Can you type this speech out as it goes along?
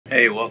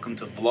Hey, welcome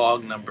to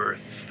vlog number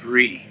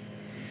 3.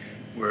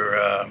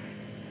 We're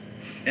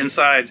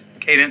inside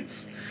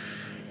Cadence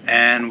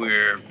and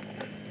we're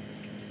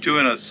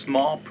doing a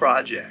small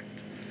project.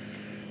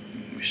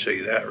 Let me show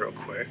you that real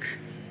quick.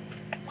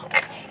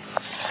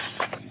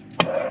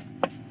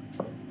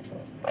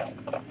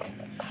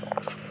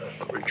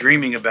 We're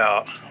dreaming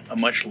about a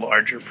much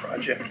larger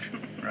project,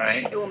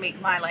 right? It will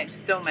make my life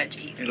so much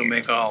easier. It'll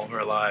make all of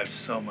our lives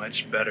so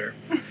much better.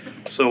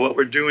 So what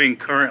we're doing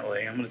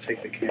currently, I'm going to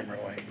take the camera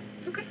away.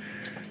 Okay.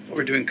 What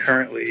we're doing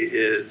currently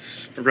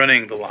is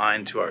running the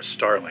line to our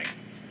Starlink.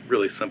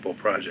 Really simple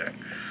project.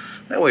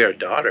 That way our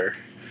daughter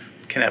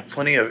can have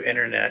plenty of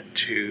internet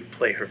to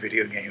play her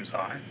video games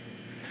on.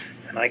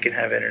 And I can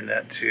have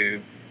internet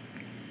to,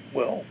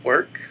 well,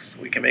 work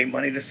so we can make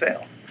money to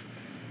sail.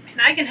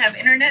 And I can have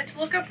internet to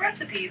look up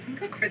recipes and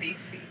cook for these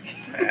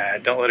people.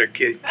 Don't let her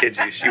kid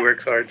you. She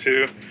works hard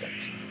too.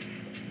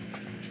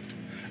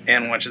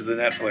 And watches the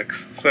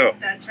Netflix. So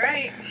that's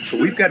right. So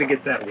we've got to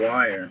get that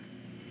wire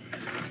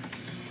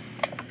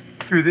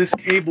through this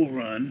cable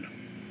run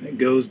that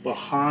goes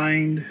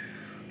behind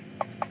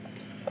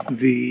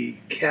the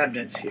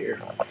cabinets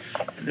here.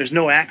 And there's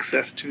no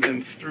access to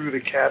them through the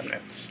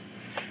cabinets.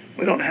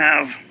 We don't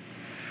have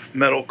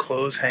metal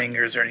clothes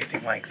hangers or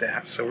anything like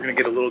that, so we're gonna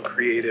get a little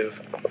creative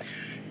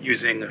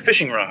using a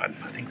fishing rod.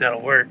 I think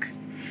that'll work.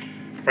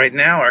 Right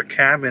now our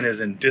cabin is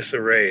in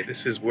disarray.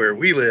 This is where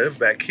we live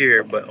back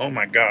here, but oh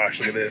my gosh,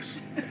 look at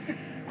this. Look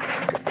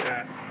at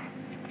that.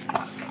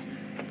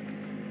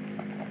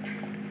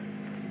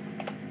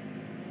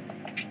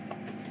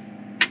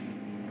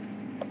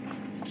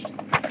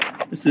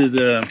 This is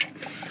the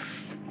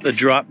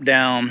drop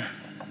down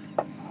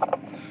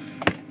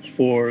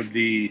for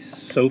the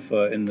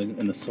sofa in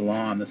the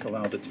salon. This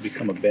allows it to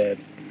become a bed.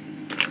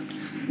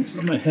 This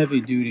is my heavy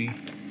duty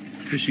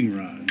fishing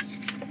rods.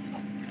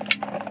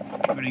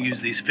 I'm going to use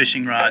these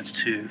fishing rods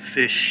to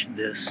fish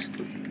this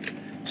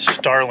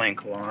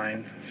Starlink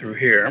line through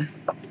here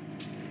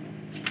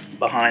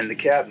behind the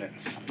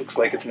cabinets. Looks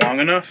like it's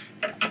long enough.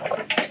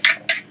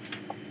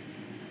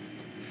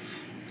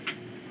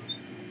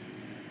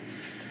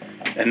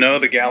 And no,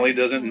 the galley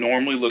doesn't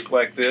normally look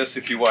like this.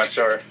 If you watch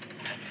our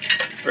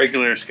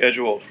regular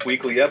scheduled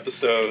weekly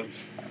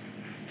episodes,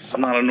 this is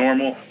not a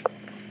normal.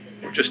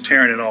 We're just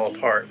tearing it all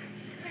apart.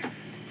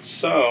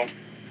 So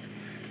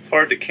it's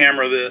hard to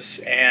camera this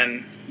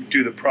and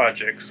do the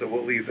project, so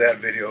we'll leave that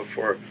video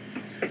for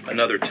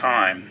another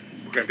time.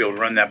 We're going to be able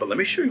to run that, but let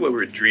me show you what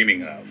we're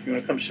dreaming of. You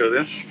want to come show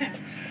this?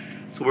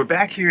 So we're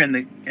back here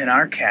in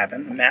our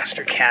cabin, the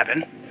master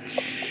cabin,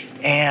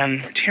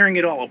 and we're tearing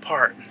it all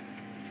apart.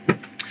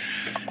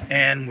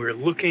 And we're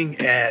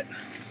looking at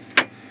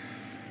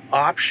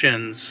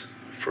options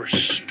for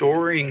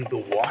storing the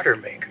water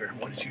maker.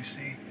 What did you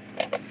see?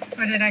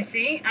 What did I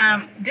see?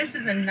 This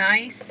is a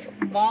nice,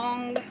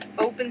 long,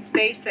 open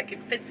space that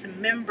could fit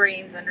some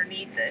membranes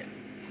underneath it.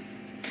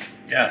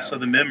 Yeah, so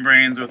the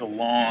membranes are the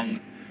long,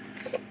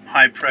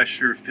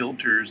 high-pressure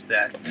filters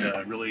that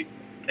really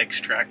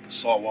extract the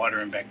salt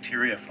water and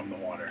bacteria from the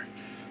water.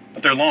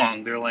 But they're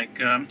long. They're like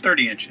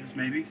 30 inches,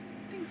 maybe.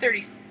 I think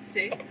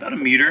 36. About a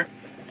meter.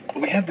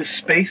 But we have this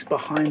space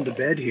behind the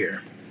bed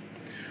here.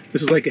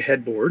 This is like a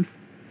headboard.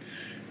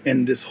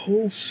 And this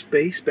whole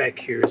space back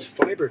here is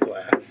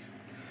fiberglass.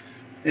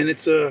 And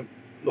it's the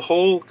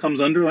hole comes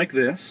under like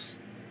this.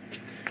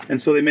 And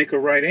so they make a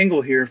right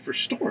angle here for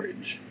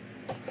storage.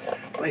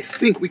 But I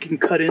think we can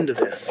cut into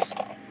this.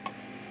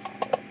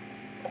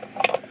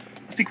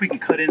 I think we can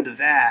cut into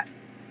that.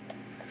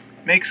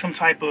 Make some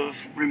type of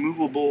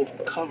removable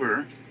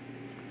cover.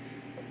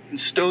 And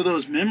stow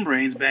those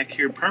membranes back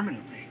here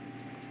permanently.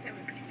 That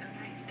would be so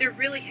nice. They're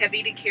really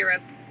heavy to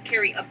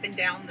carry up and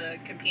down the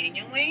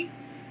companionway.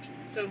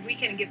 So if we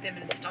can get them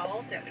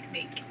installed, that would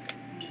make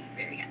me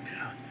very happy.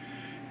 Yeah.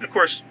 And of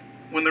course,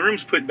 when the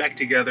room's put back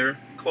together,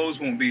 clothes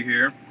won't be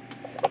here.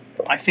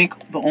 I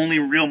think the only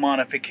real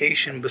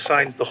modification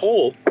besides the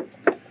hole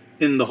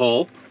in the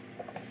hull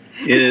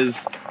is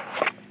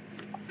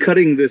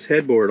cutting this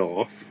headboard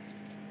off.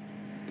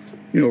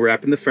 You know,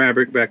 wrapping the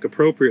fabric back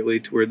appropriately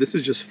to where this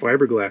is just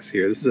fiberglass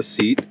here. This is a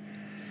seat.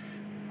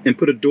 And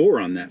put a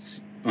door on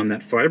that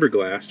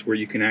fiberglass where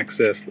you can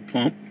access the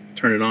pump,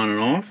 turn it on and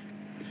off,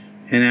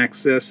 and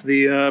access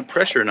the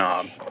pressure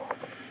knob.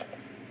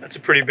 That's a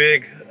pretty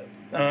big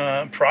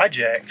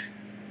project.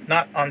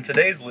 Not on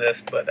today's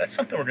list, but that's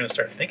something we're going to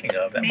start thinking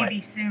of. That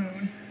Maybe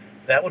soon.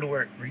 That would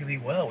work really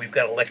well. We've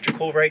got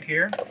electrical right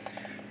here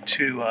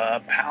to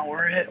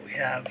power it. We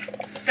have...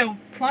 The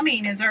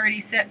plumbing is already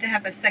set to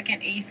have a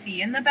second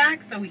AC in the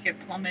back, so we could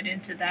plumb it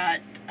into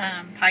that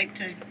pipe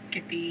to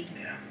get the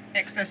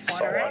excess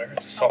water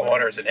out. Salt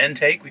water is an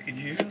intake we could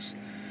use.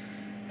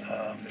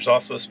 There's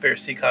also a spare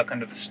seacock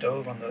under the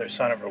stove on the other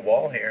side of our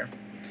wall here.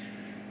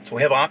 So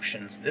we have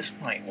options. This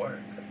might work.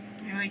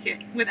 I like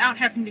it. Without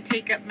having to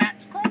take up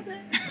Matt's closet.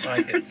 I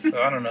like it.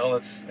 So I don't know.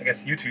 I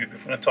guess YouTube,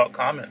 if you want to talk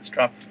comments,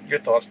 drop your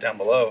thoughts down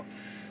below.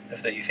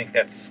 If you think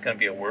that's going to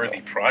be a worthy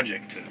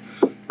project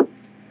to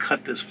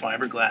cut this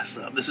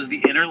fiberglass up. This is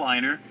the inner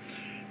liner,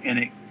 and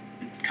it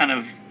kind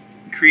of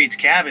creates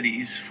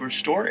cavities for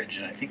storage,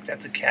 and I think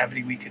that's a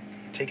cavity we could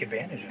take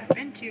advantage of. Tap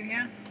into,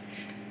 yeah.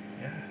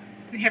 Yeah.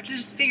 We have to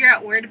just figure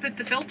out where to put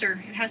the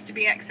filter. It has to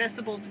be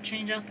accessible to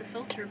change out the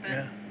filter, but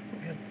Yeah.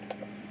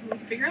 we'll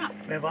figure out.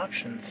 We have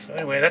options. So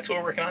anyway, that's what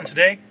we're working on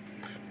today.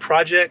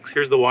 Projects.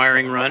 Here's the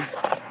wiring run.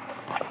 I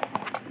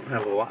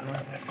don't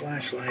have my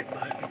flashlight,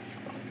 but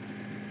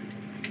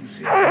you can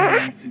see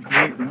it's a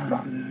great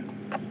run.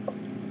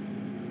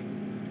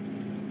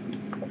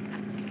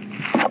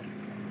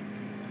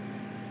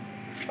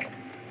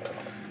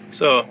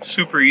 So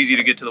super easy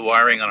to get to the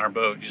wiring on our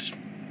boat. You just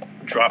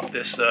drop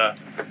this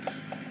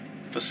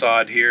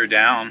facade here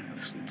down.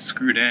 It's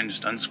screwed in.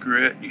 Just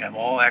unscrew it. You have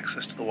all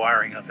access to the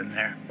wiring up in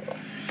there.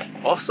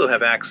 Also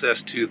have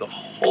access to the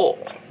hull.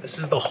 This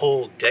is the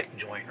hull deck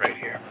joint right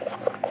here.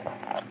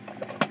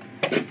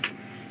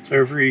 So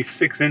every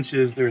 6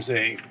 inches there's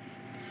a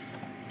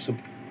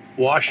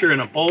washer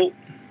and a bolt,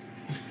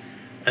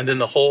 and then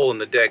the hole in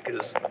the deck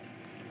is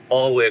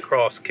all the way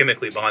across,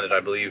 chemically bonded, I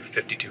believe,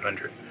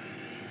 5200.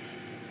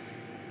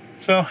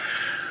 So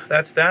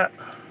that's that.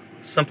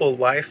 Simple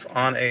life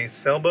on a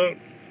sailboat.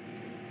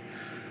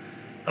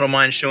 I don't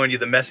mind showing you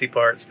the messy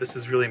parts. This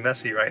is really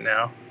messy right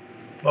now.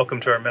 Welcome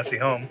to our messy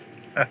home.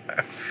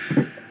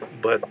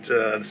 But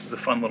this is a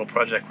fun little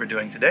project we're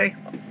doing today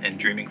and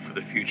dreaming for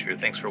the future.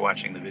 Thanks for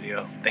watching the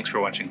video. Thanks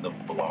for watching the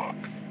vlog.